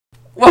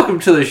Welcome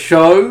to the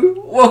show.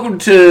 Welcome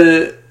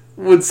to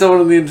Would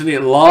Someone on the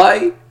Internet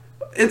Lie?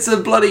 It's a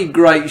bloody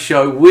great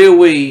show where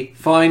we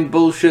find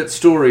bullshit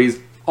stories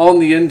on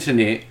the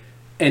internet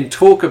and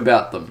talk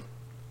about them.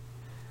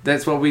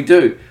 That's what we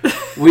do.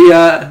 We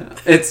are.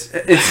 It's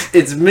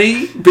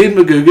me, Ben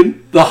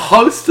McGugan, the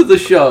host of the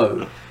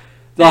show.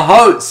 The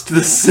host,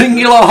 the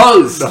singular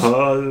host.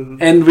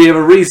 And we have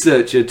a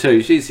researcher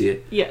too. She's here.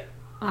 Yeah.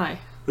 Hi.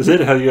 Is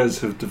that how you guys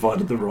have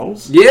divided the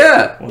roles?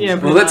 Yeah.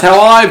 Well, that's how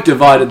I've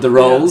divided the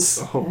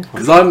roles. Yeah.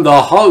 Because I'm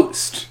the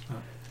host.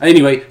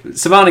 Anyway,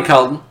 Savannah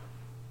Carlton,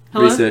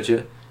 Hello?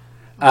 researcher.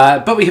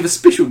 But we have a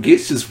special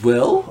guest as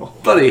well.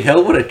 Bloody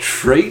hell, what a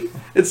treat.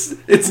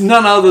 It's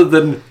none other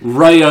than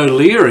Ray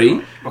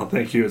O'Leary. Oh,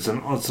 thank you. It's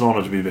an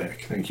honour to be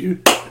back. Thank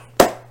you.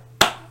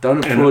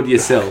 Don't applaud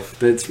yourself.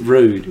 That's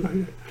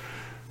rude.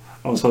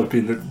 I was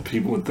hoping that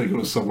people would think it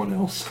was someone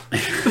else.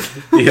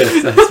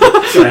 Yes, that's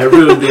right. Sorry, I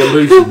ruined the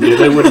illusion there.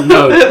 They wouldn't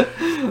know.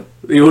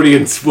 The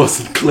audience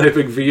wasn't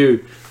clapping for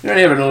you. You don't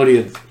have an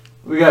audience.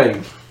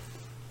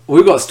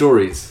 We've got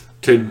stories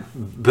to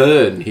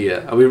burn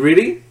here. Are we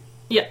ready?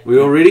 Yeah. We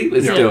all ready?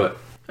 Let's do it.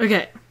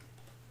 Okay.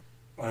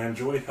 I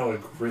enjoy how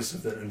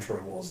aggressive that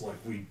intro was. Like,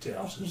 we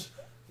doubted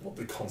what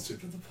the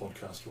concept of the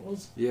podcast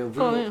was. Yeah,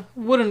 Oh, yeah.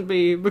 Wouldn't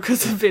be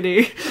because of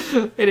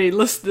any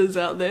listeners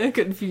out there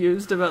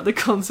confused about the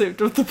concept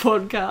of the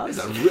podcast.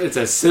 It's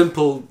a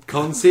simple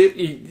concept.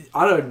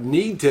 I don't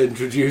need to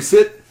introduce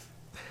it.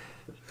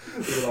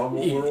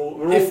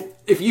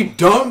 If you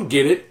don't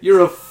get it, you're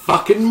a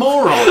fucking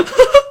moron.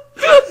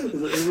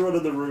 Everyone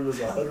in the room is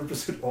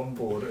 100% on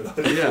board, and I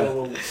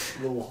feel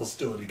a little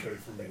hostility coming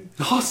from me.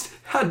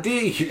 How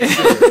dare you,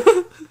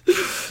 sir?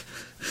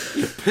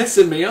 You're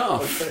pissing me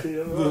off. Okay,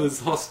 yeah, right.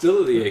 Those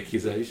hostility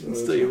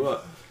accusations. Tell you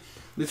what.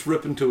 Let's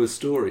rip into a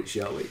story,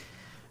 shall we?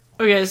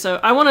 Okay, so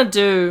I want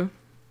to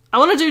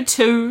do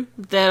two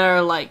that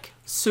are like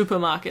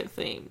supermarket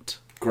themed.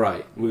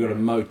 Great. We've got a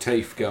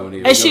motif going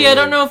here. Actually, I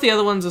don't know if the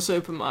other one's a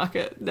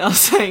supermarket. Now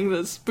saying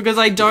this because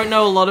I don't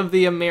know a lot of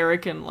the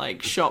American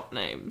like shop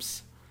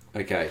names.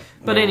 Okay.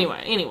 But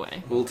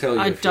anyway, We'll tell you.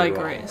 I if you're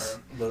digress.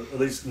 But at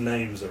least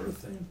names are a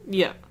thing.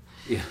 Yeah.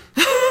 Yeah.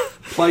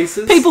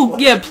 Places.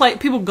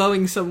 People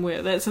going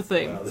somewhere. That's a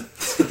theme.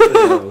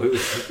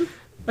 The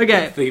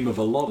Okay. theme of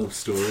a lot of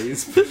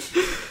stories.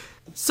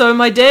 So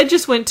my dad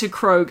just went to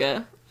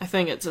Kroger. I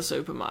think it's a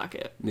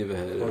supermarket. Never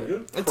heard of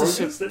it.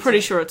 It's pretty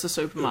sure it's a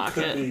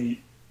supermarket. It could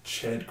be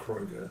Chad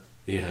Kroger.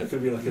 Yeah. It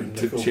could be like a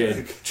nickel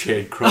Chad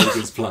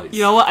Kroger's place.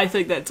 You know what? I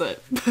think that's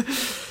it.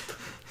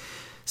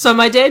 So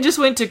my dad just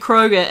went to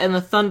Kroger and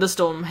the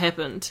thunderstorm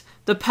happened.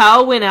 The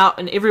power went out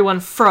and everyone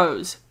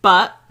froze.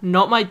 But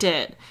not my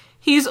dad.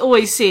 He's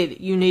always said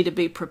you need to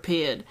be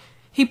prepared.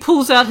 He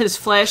pulls out his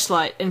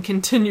flashlight and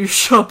continues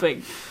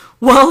shopping.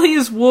 While he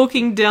is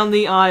walking down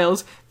the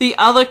aisles, the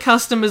other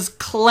customers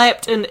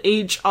clapped in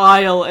each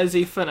aisle as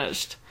he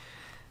finished.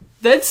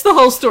 That's the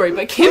whole story,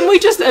 but can we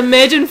just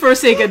imagine for a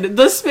second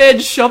this man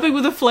shopping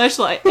with a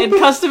flashlight and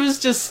customers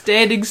just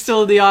standing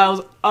still in the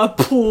aisles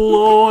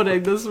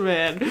applauding this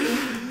man.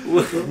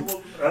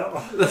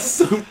 That's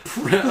so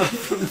proud.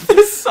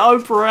 They're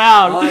so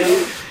proud.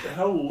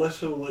 How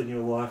little in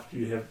your life do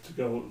you have to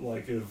go,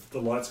 like, if the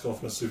lights go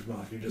off in a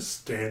supermarket, you just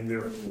stand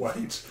there and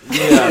wait?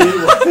 Yeah.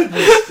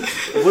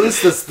 What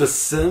is this, The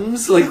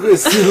Sims?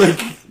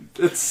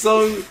 It's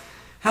so...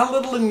 How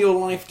little in your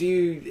life do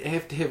you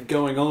have to have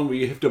going on where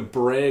you have to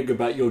brag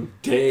about your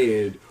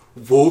dad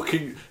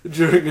walking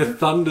during a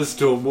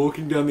thunderstorm,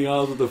 walking down the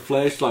aisle with a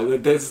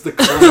flashlight? That's the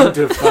claim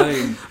to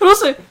fame. But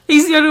also,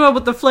 he's the only one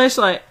with the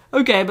flashlight.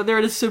 Okay, but they're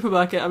at a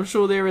supermarket. I'm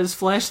sure there is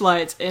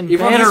flashlights and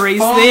Everyone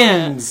batteries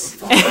has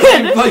there.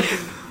 phones.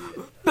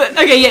 But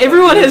okay, yeah,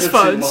 everyone has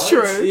phones.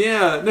 True.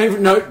 Yeah,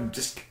 no,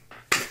 just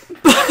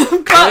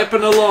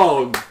clapping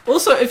along.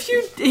 Also, if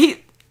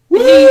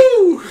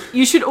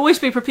you should always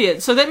be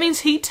prepared. So that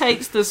means he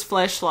takes this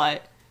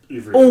flashlight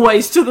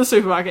always to the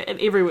supermarket and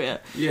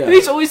everywhere. Yeah. If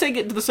he's always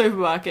taking it to the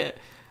supermarket,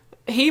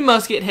 he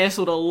must get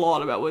hassled a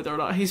lot about whether or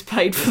not he's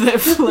paid for that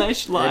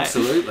flashlight.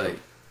 Absolutely.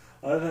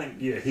 I think,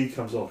 he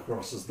comes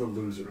across as the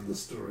loser in the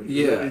story.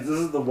 Yeah. This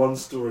is the one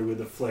story where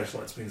the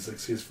flashlight's been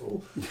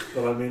successful.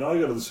 But I mean, I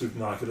go to the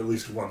supermarket at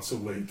least once a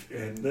week,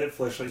 and that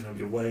flashlight,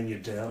 you're weighing you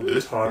down,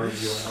 you're tiring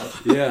you out.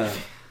 Yeah.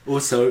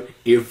 Also,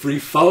 every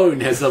phone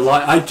has a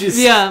light.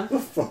 Yeah.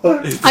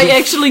 I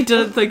actually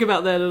didn't think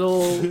about that at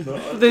all.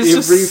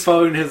 Every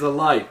phone has a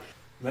light.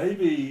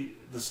 Maybe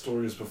the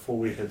story is before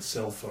we had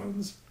cell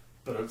phones,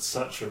 but it's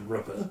such a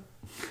ripper.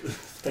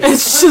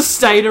 It's just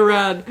stayed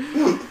around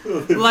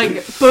like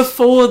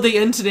before the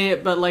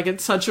internet, but like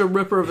it's such a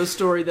ripper of a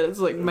story that it's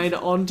like made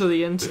it onto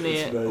the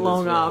internet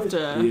long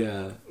after.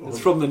 Yeah, it's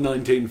from the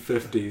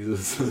 1950s or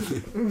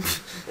something.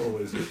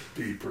 Always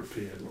be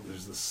prepared. Well,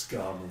 there's the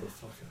scar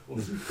motherfucker.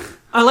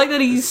 I like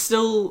that he's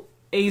still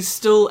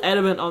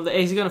adamant on that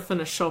he's gonna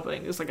finish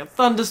shopping. It's like a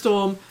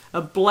thunderstorm,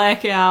 a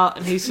blackout,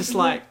 and he's just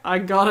like, I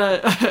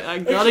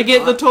gotta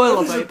get the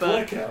toilet paper.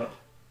 Blackout.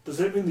 Does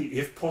that mean the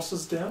FPOS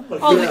is down? Like,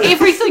 Oh,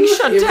 everything's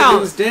shut down.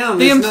 Everything's down.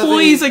 The There's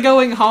employees nothing- are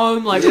going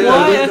home. Like, Yeah.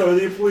 why? No,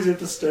 the employees have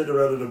to stand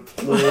around and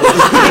applaud.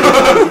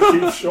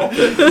 Keep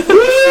shopping.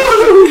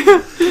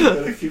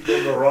 Gotta keep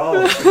their morale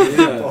up.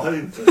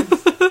 Buying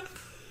things.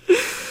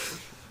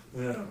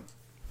 Yeah.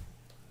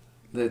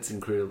 That's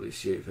incredibly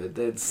stupid.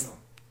 That's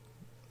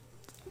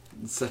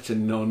such a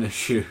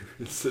non-issue.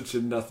 It's such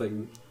a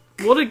nothing.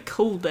 What a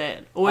cool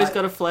dad. Always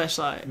got a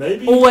flashlight.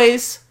 Maybe-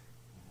 Always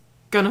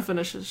gonna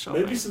finish his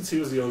shopping. Maybe since he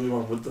was the only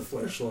one with the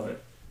flashlight,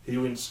 he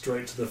went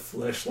straight to the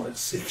flashlight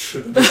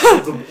section and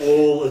put them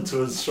all into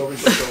his shopping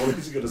cart. So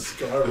he's going to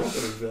skyrocket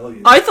in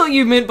value. I thought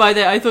you meant by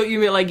that, I thought you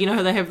meant like, you know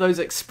how they have those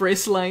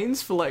express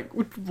lanes for like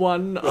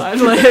one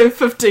item, like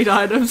 15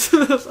 items.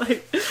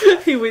 Like,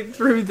 he went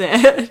through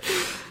that.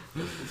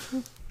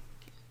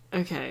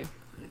 Okay.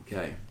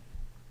 Okay.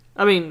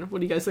 I mean, what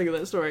do you guys think of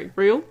that story?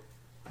 Real?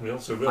 We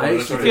also I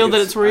actually feel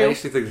that it's real. I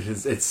actually think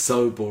that it's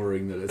so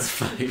boring that it's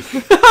fake. So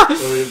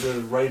we have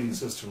the rating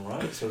system,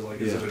 right? So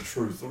like, is Yeah. it a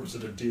truth or is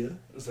it a deer?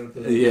 Is that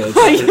the... Yeah.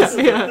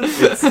 Yeah.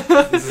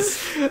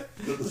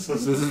 This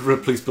is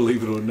Ripley's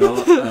Believe It or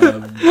Not.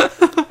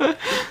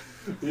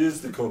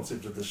 Here's the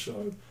concept of the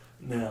show.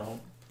 Now,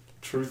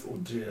 truth or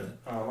dare?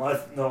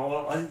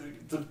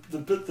 The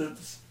bit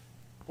that's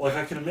like,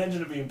 I can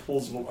imagine it being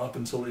plausible up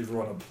until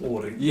everyone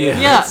applauding. Yeah.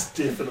 That's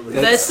definitely.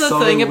 That's the so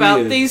thing about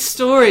weird. these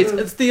stories.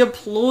 It's the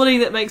applauding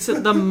that makes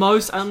it the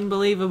most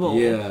unbelievable.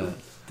 Yeah.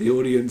 The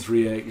audience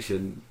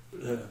reaction.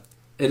 Yeah.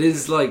 It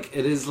is like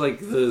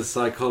the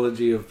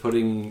psychology of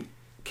putting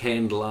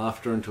canned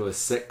laughter into a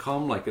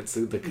sitcom. Like, it's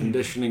the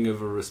conditioning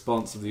of a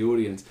response of the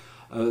audience.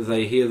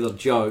 They hear the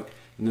joke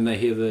and then they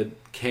hear the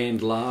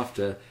canned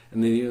laughter,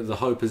 and then the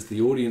hope is the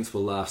audience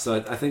will laugh. So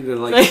I think they're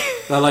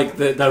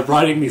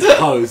writing these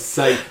posts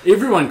say,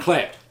 everyone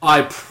clap.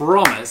 I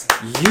promise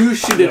you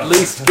should at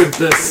least give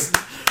this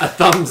a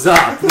thumbs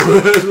up.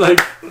 Like,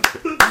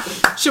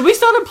 Should we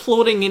start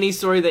applauding any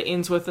story that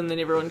ends with and then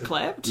everyone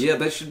clapped? yeah,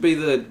 that should be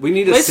we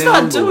need a Let's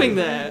start soundboard. doing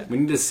that. We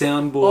need a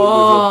soundboard.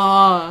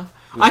 Oh,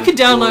 I could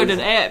download an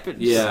app and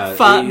Yeah,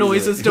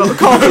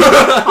 fartnoises.com.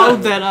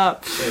 Hold that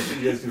up. So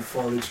you guys can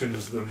finally turn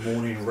into the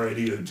morning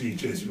radio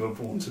DJs you were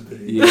born to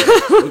be. Yeah,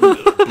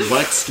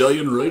 Black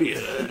Stallion Radio.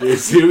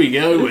 Yes, here we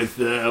go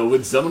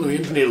with someone on the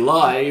internet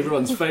lie,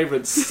 everyone's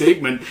favourite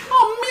segment.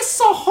 Oh, Miss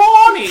So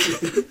Horny.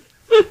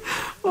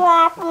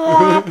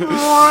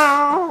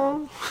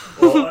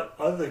 Well,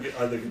 I think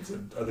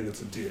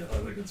it's a deer. I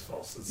think it's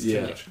false. It's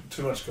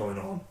too much going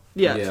on.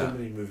 Yeah. Yeah. Too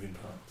many moving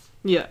parts.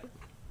 Yeah.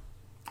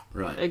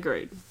 Right.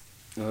 Agreed.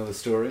 Another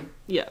story.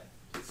 Yeah.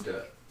 Let's do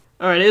it.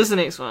 Alright, here's the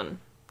next one.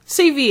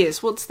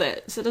 CVS, what's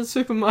that? Is it a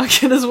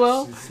supermarket as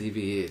well?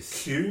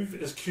 CVS.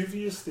 Is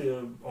QVS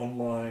their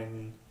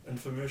online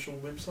infomercial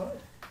website?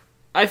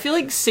 I feel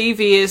like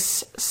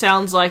CVS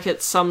sounds like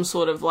it's some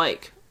sort of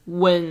like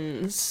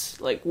wins,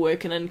 like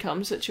work and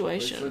income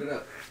situation. Let's look it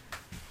up.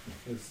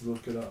 Let's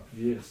look it up.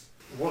 Yes.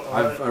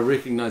 I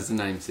recognise the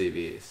name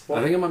CVS. What?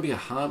 I think it might be a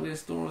hardware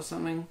store or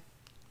something.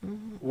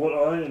 What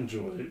I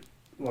enjoy,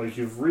 like,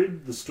 you've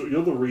read the story.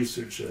 You're the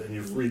researcher, and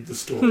you've read the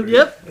story.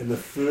 Yep. And the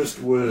first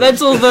word.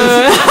 That's all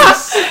the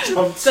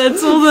jumps-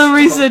 that's all the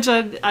research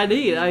I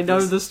need. I know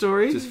the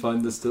story. Just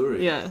find the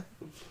story. Yeah.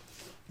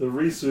 The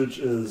research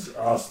is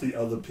ask the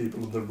other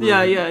people in the room.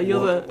 Yeah,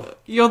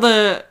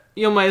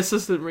 you're my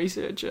assistant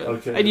researcher.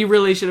 Okay. And you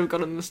really should have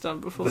gotten this done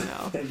before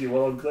now. Thank you.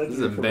 Well, I'm glad This is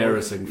you promoted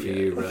embarrassing me. for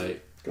you, Ray.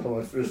 Got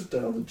my first day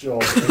on the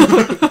job.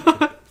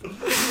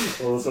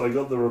 Well, so I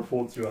got the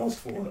reports you asked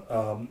for.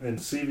 And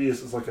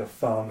CVS is like a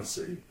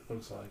pharmacy. It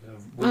looks like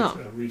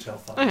a retail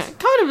pharmacy. Okay,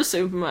 kind of a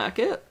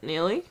supermarket,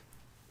 nearly.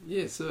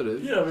 Yeah, sort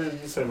of. Yeah, I mean,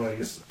 the same way, I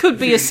guess. Could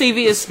be a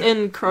CVS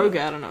in Kroger,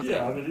 I don't know.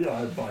 Yeah, I mean,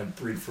 I buy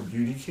bread from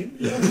Unikin.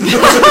 Yeah.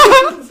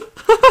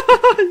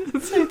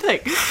 Same thing.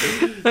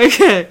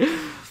 Okay.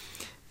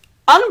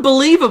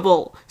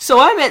 Unbelievable. So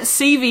I'm at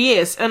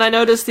CVS and I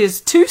notice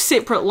there's two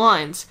separate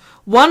lines.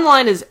 One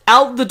line is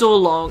out the door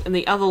long and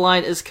the other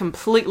line is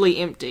completely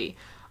empty.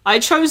 I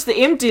chose the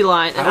empty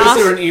line and How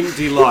is there asked... an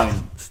empty line?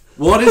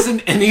 What is an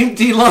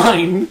empty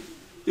line?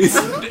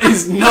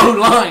 Is no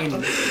line.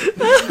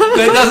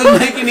 That doesn't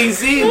make any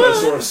sense. I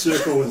saw a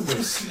circle with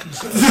this.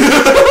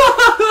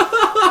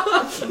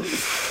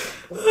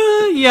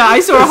 Yeah, I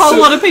saw a whole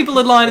lot of people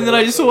in line and then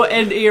I just saw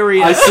an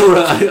area. I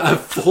saw a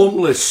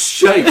formless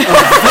shape, a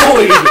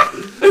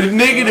void, a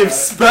negative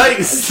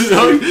space.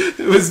 So it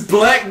was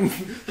black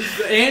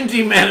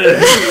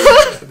antimatter.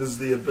 It is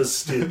the abyss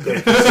step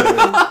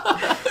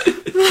back.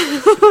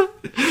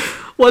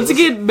 Once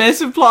again,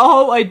 massive plot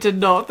hole. I did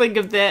not think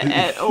of that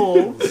at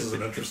all. This is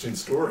an interesting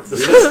story.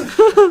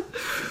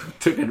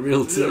 Took it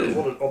real Yeah, turn.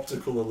 what an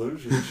optical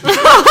illusion.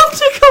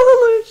 Optical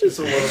illusion. It's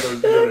one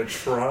of those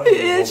triangles.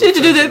 Yeah, she had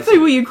to do that thing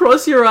where you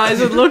cross your eyes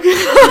and look.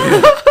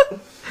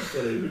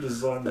 Who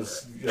designed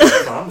this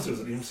pharmacy?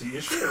 Was it MC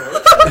issue?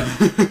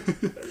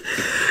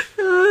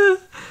 Right?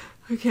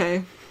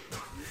 Okay.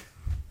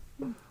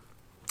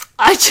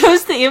 I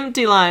chose the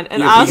empty line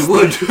and Yeah, but asked... you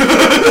would.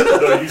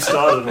 No, you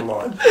started a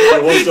line.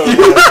 There was no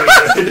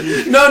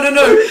line.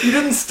 No. You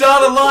didn't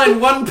start a line.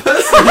 One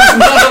person is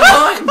not a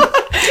line.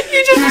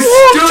 You just You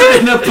walked stood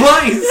in. in a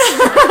place.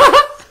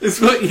 It's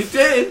what you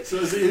did. So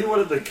is there anyone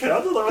at the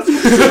counter?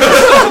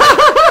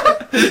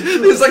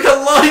 There's like a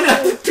line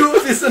at the door.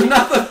 There's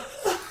another.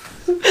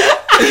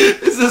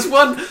 There's this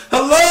one.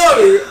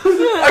 Hello.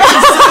 I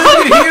can see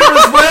you here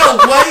as well,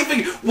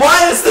 waving.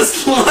 Why is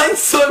this line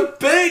so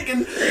big?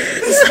 And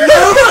there's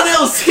no one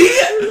else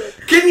here.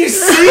 Can you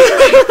see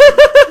me?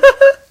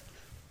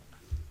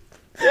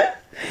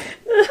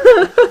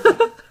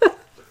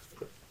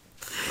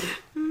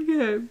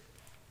 Okay.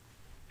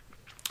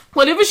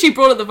 Whenever she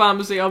brought at the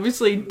pharmacy,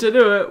 obviously did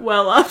it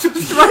well after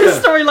writing a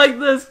story like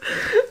this.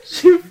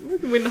 She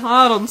went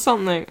hard on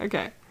something.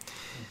 Okay.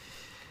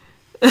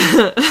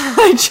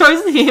 I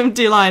chose the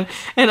empty line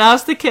and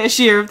asked the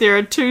cashier if there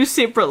are 2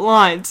 separate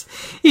lines.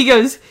 He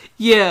goes,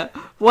 yeah,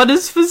 one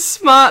is for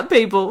smart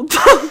people,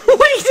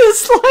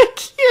 leaders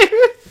like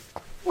you.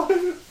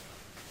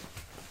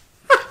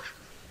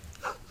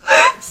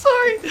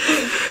 Sorry.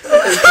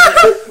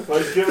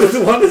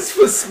 The one is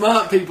for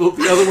smart people.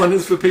 The other one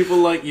is for people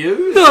like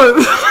you.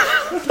 No.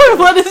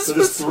 One is So for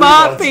there's 3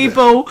 smart lines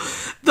people,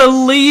 the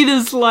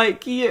leaders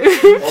like you.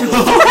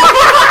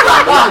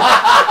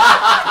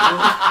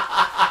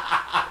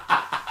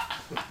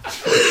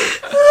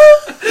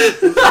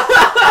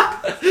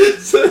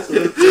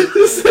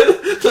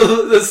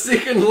 So, the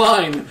second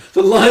line,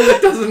 the line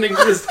that doesn't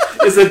exist,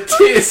 is a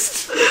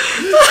test.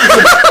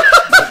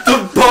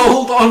 The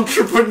bold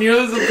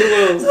entrepreneurs of the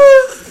world.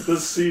 The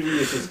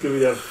CVS is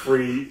giving out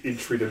free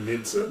entry to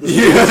Mensa.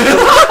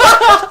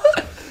 Yeah.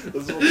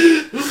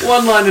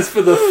 One line is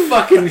for the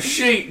fucking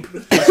sheep. Yeah,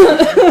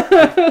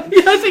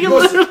 I think it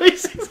literally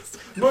says...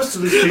 Most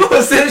of these people,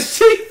 Was that a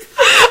sheep?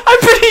 I'm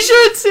pretty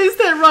sure it says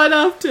that right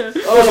after.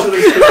 most of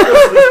these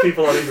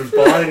people aren't even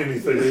buying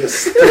anything. They're just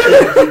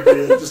standing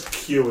there, just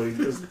queuing.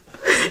 Just,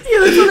 Yeah,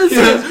 that's what it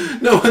says. Yeah,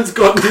 no one's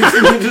got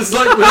anything. They're just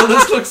like, well,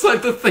 this looks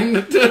like the thing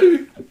to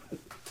do.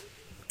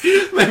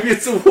 Maybe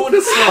it's a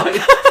water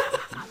slide.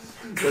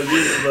 they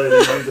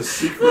need the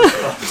secret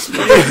class.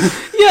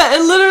 Yeah,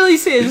 it literally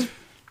says,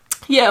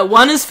 yeah,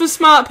 one is for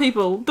smart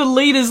people, the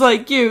leaders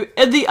like you,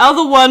 and the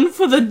other one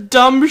for the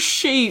dumb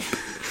sheep.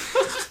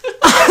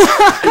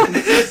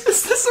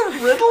 Is this a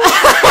riddle?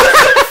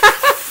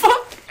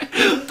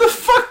 The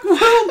fuck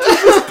world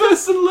does this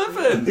person live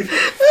in?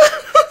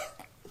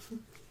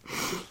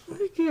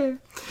 Okay.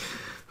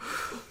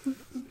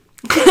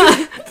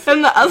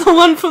 And the other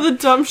one for the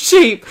dumb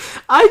sheep.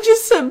 I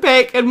just sit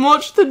back and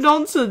watch the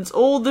nonsense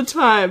all the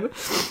time.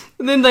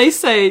 And then they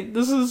say,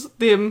 this is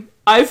them.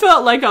 I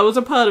felt like I was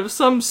a part of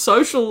some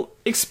social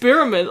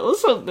experiment or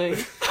something.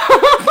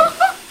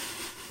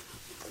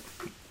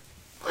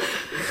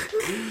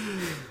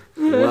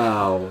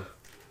 Wow.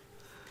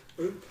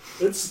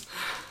 It's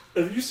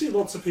if you see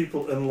lots of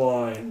people in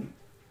line,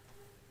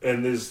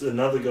 and there's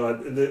another guy,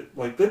 and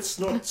like that's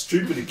not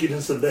stupid to get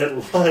into that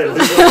line.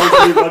 Like, there's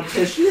only one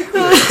cashier.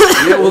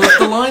 Yeah, well, if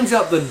the line's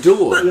out the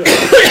door. Yeah,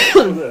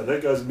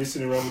 that guy's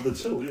messing around with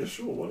the till. Yeah,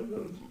 sure,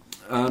 whatever.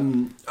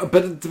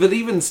 But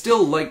even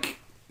still, like,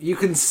 you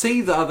can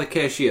see the other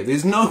cashier.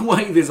 There's no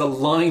way there's a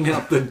line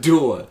out the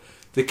door.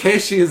 The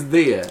cashier's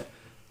there.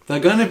 They're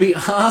going to be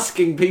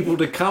asking people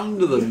to come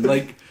to them.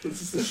 Like,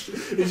 He's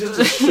just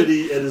a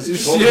shitty at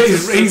his job. yeah,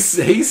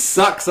 he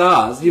sucks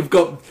ass. You've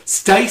got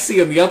Stacy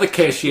and the other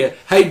cashier.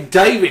 Hey,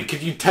 David,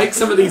 could you take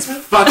some of these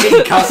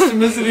fucking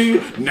customers? And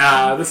he,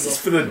 nah, this is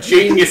for the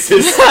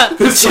geniuses. This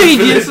one's for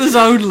Geniuses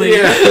only.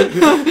 Yeah,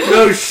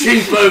 no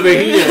sheep over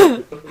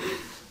here.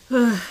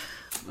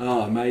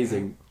 Oh,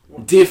 amazing.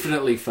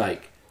 Definitely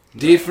fake.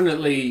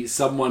 Definitely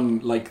someone,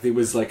 like, there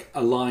was like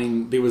a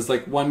line, there was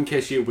like one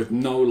cashier with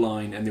no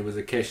line and there was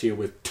a cashier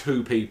with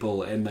 2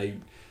 people and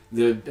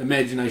the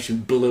imagination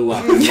blew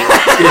up and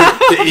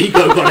the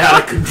ego got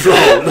out of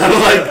control. They were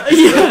like,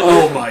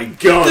 oh my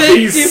god,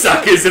 these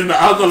suckers in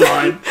the other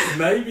line.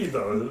 Maybe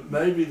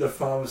the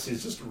pharmacy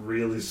is just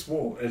really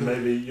small, and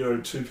maybe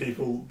 2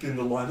 people, then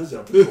the line is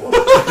out the door.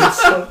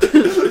 so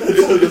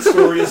the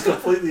story is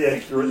completely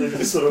accurate, and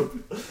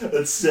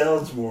it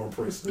sounds more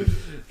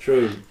impressive.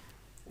 True.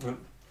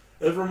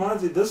 It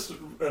reminds me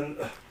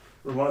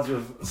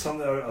of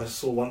something I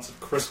saw once at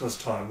Christmas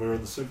time. We were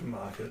in the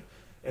supermarket,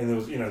 and there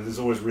was there's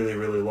always really,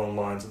 really long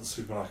lines at the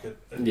supermarket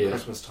at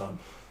Christmas time,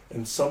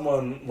 and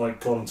someone like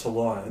got into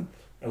line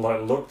and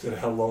like looked at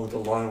how long the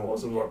line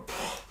was and was like,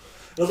 pfft.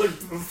 I was like,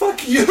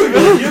 fuck you!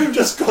 You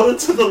just got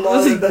into the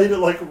line and made it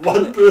like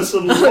one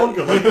person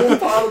longer. Like, you're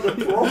part of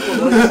the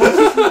problem.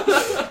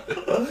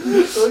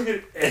 So I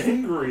get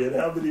angry at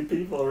how many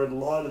people are in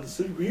line at the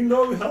supermarket. You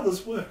know how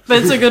this works.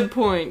 That's a good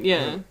point,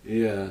 yeah.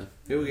 Yeah.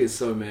 People get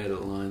so mad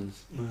at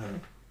lines.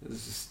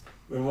 It's just...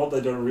 And what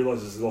they don't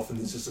realise is that often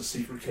there's just a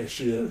secret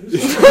cashier who's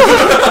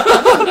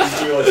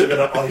like, you realise you're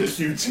going to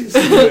IQ test.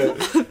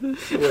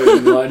 We're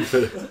in line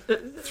for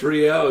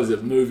 3 hours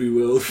at Movie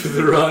World for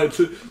the ride.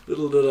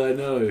 Little did I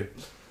know.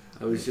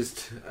 I was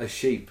just a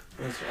sheep.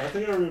 I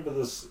think I remember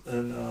this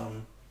in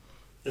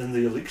in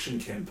the election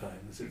campaign.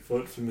 They said,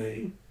 vote for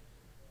me.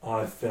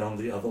 I found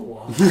the other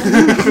lie.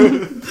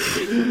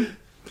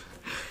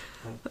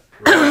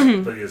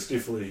 Right. But yeah, it's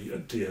definitely a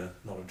dare,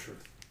 not a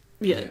truth.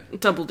 Yeah,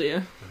 double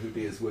dare. Who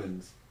dares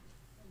wins.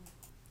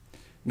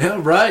 Now,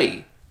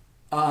 Ray,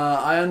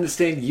 I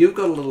understand you've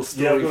got a little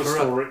story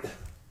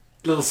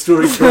little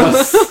story for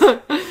us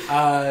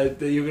that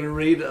you're going to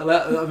read.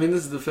 I mean,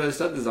 this is the first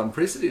time. This is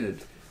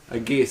unprecedented. A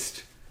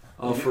guest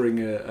offering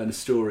a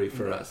story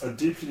for us. A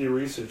deputy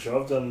researcher.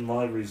 I've done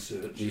my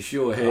research. You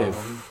sure have.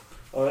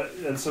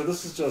 And so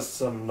this is just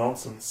some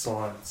nonsense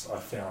science I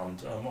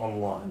found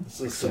online.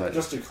 So it's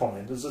just a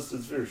comment. It's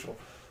very short.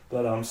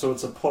 But so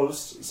it's a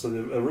post. So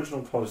the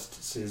original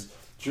post says,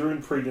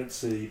 during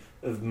pregnancy,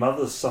 if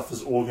mother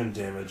suffers organ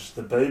damage,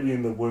 the baby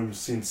in the womb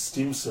sends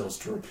stem cells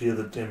to repair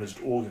the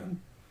damaged organ.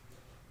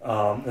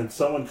 And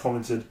someone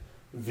commented,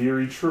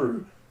 very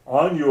true.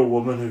 I knew a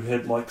woman who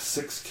had like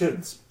 6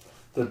 kids.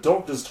 The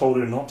doctors told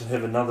her not to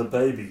have another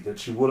baby, that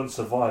she wouldn't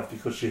survive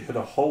because she had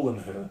a hole in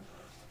her.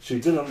 She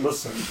didn't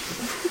listen.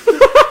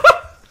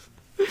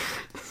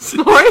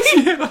 Sorry?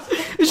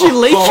 Is she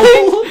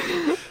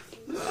leaking?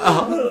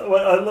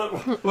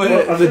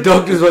 The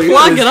doctors were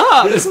plug it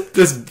up.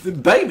 This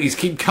babies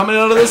keep coming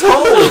out of this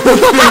hole.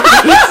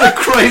 It's the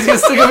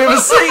craziest thing I've ever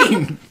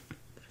seen.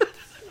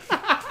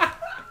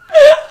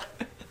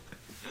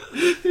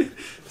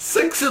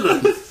 6 of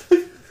them.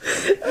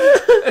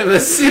 And the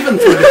 7th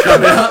one to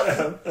come out.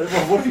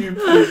 What do you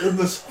put in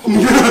this hole?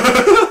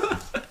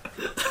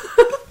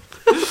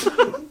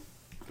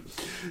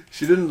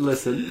 She didn't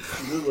listen.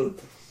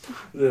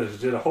 Yeah,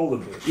 she had a hole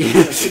in her.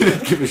 Yeah, she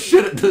didn't give a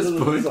shit at this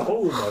point. There's a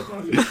hole in my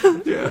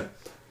bucket. Yeah.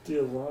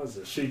 Dear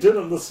Liza. She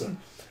didn't listen.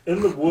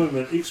 In the womb,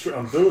 an extra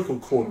umbilical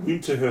cord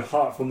went to her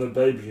heart from the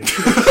baby and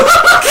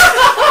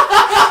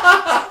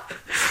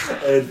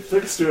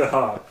fixed her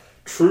heart.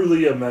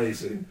 Truly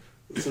amazing.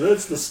 So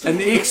that's the story.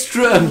 An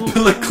extra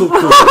umbilical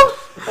cord.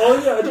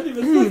 Oh yeah, I didn't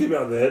even think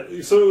about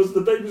that. So it was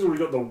the baby's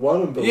already got the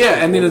one umbilical cord.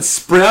 Yeah, and then it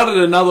sprouted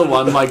another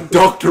one like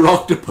Dr.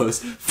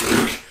 Octopus.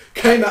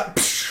 Came up,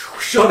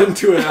 shot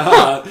into her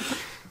heart.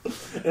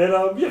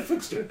 And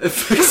fixed it.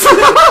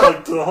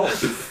 Like to the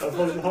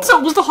hole.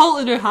 So was the hole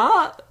in her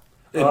heart?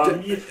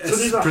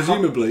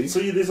 Presumably.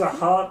 There's a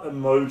heart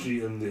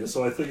emoji in there,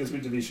 so I think it's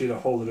meant to be she had a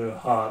hole in her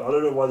heart. I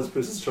don't know why this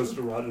person's chosen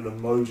to write an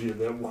emoji at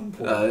that one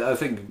point. I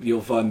think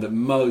you'll find that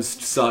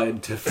most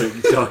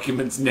scientific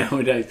documents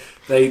nowadays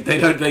they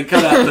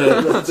cut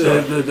out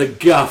the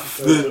guff,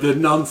 the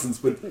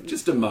nonsense with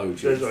just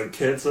emojis. There's like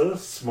cancer,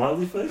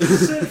 smiley face,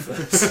 sad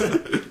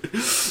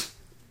face.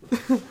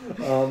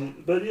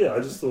 But yeah, I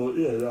just thought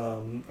we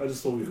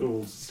could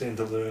all stand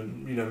to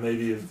learn. You know,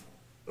 maybe if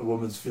a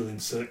woman's feeling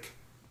sick.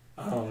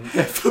 Baby.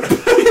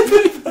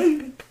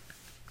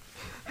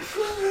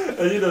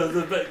 And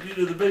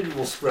the baby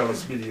will sprout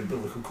as many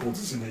umbilical cords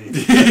as it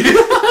needs.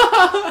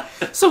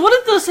 So what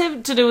did this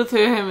have to do with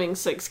her having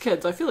 6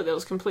 kids? I feel like that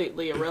was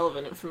completely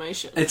irrelevant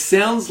information. It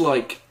sounds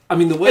like, I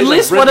mean, the way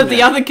unless one of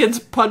the other kids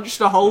punched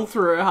a hole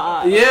through her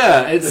heart.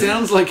 Yeah, it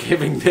sounds like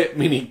having that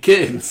many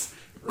kids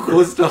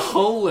caused a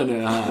hole in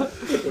her heart.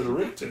 It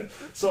wrecked her.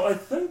 So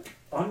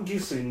I'm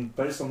guessing,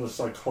 based on the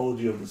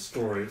psychology of the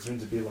story, it's meant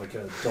to be like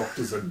a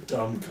doctors are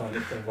dumb kind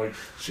of thing. Like,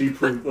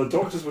 the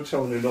doctors were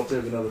telling her not to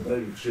have another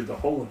baby because she had the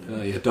hole in her.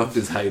 Oh yeah,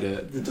 doctors hate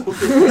it. The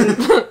doctors hate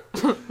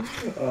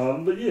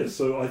it. But yeah,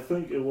 so I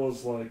think it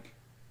was like,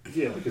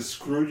 yeah, like a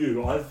screw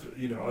you. I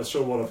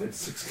sure what I've had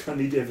 6, I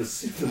need to have a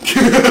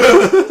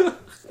 7.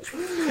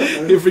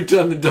 Every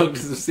time the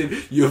doctors have said,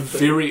 you're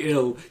very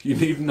ill, you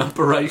need an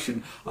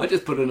operation, I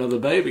just put another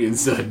baby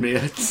inside me.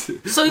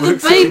 So the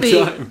baby,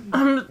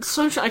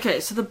 okay,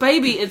 so the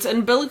baby, its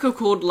umbilical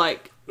cord,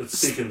 like,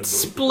 split.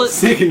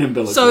 Second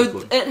umbilical cord.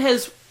 So it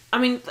has, I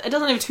mean, it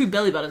doesn't have 2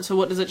 belly buttons, so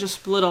what does it just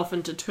split off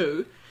into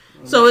 2?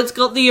 So it's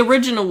got the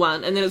original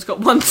one, and then it's got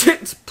one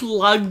that's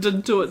plugged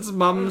into its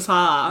mum's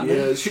heart.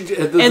 Yeah,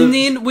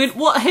 then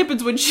what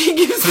happens when she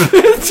gives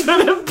birth to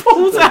it and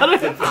pulls out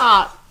her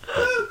heart?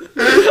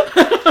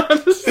 I don't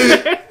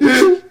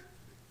understand.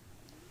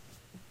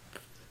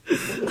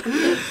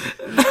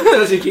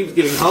 She keeps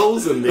getting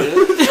holes in there. I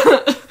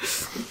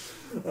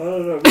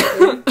don't know.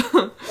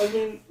 I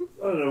mean,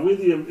 I don't know. Where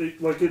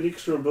like an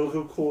extra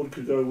umbilical cord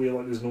could go where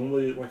like there's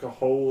normally like a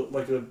hole,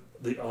 like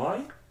the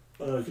eye.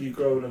 I don't know. Could you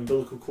grow an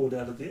umbilical cord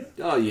out of there?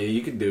 Oh yeah,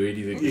 you can do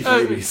anything with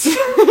babies.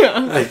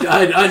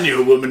 I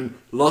knew a woman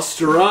lost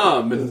her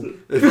arm, and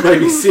the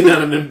baby sent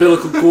out an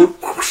umbilical cord,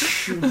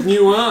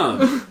 new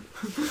arm.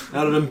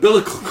 Out of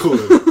umbilical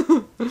cord.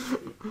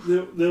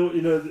 I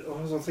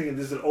was thinking,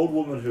 there's an old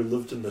woman who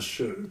lived in the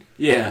shoe.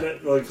 Yeah.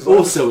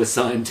 Also a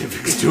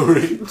scientific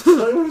story. It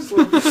always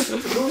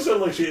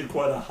sounded like she had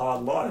quite a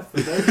hard life.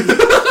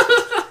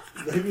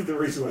 Maybe the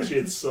reason why she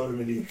had so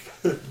many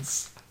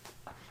kids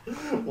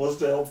was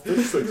to help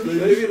fix things.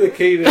 Maybe the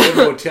key to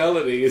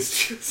immortality is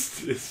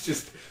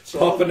just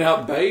popping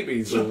out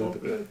babies.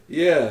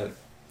 Yeah.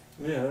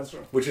 Yeah, that's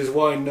right. Which is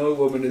why no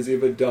woman has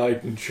ever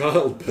died in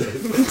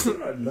childbirth. That's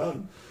right,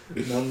 none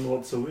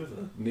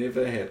whatsoever.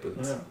 Never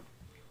happens. Yeah.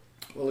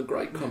 Well, a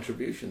great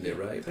contribution there,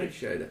 Ray.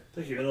 Appreciate it.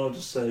 Thank you. And I'll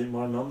just say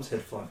my mum's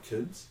had 5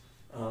 kids.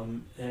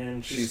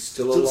 And she's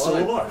still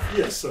alive.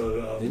 Yeah,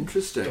 so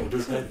interesting.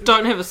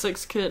 Don't have a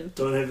 6th kid.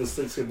 Don't have a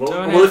 6th kid.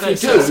 Well, if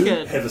you do,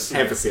 have a 7.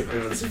 Have a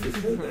 7.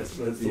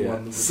 That's the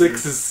one.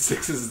 6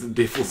 is the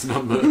devil's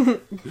number.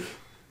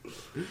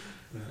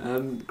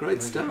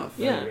 Great stuff.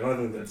 Yeah, I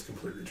think that's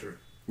completely true.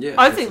 Yeah,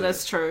 I think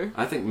that's true.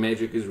 I think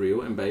magic is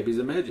real and babies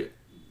are magic.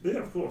 Yeah,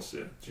 of course.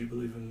 Yeah. Do you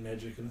believe in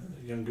magic in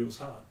a young girl's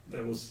heart?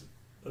 That was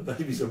a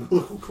baby's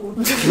umbilical cord.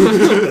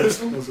 That's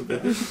what it was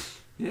about.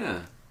 Yeah,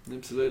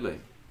 absolutely.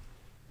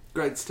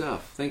 Great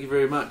stuff. Thank you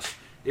very much,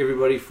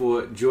 everybody,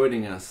 for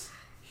joining us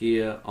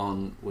here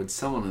on Would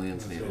Someone on the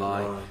Internet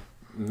Lie?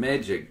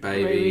 Magic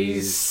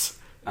Babies.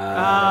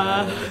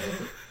 Why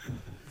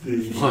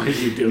are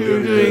you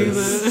doing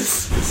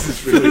this? This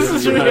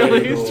is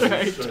really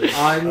strange.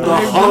 I'm the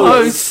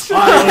host.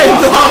 I'm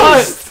the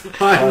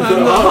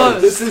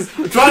host. This is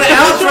I'm trying to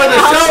outro the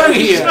show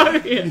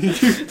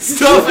here.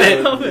 Stop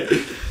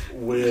it.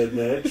 We're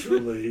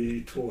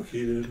naturally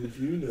talking in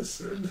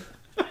unison.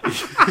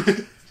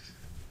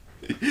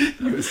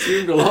 You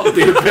assumed a lot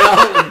there, pal,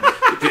 and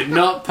it did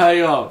not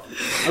pay off.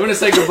 I'm going to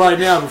say goodbye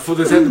now before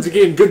this happens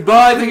again.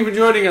 Goodbye. Thank you for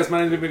joining us.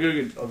 My name is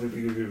McGugan. I've been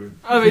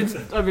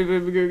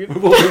McGugan.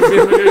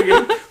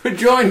 We're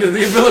joined in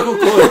the umbilical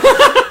cord.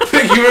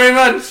 Thank you very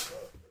much.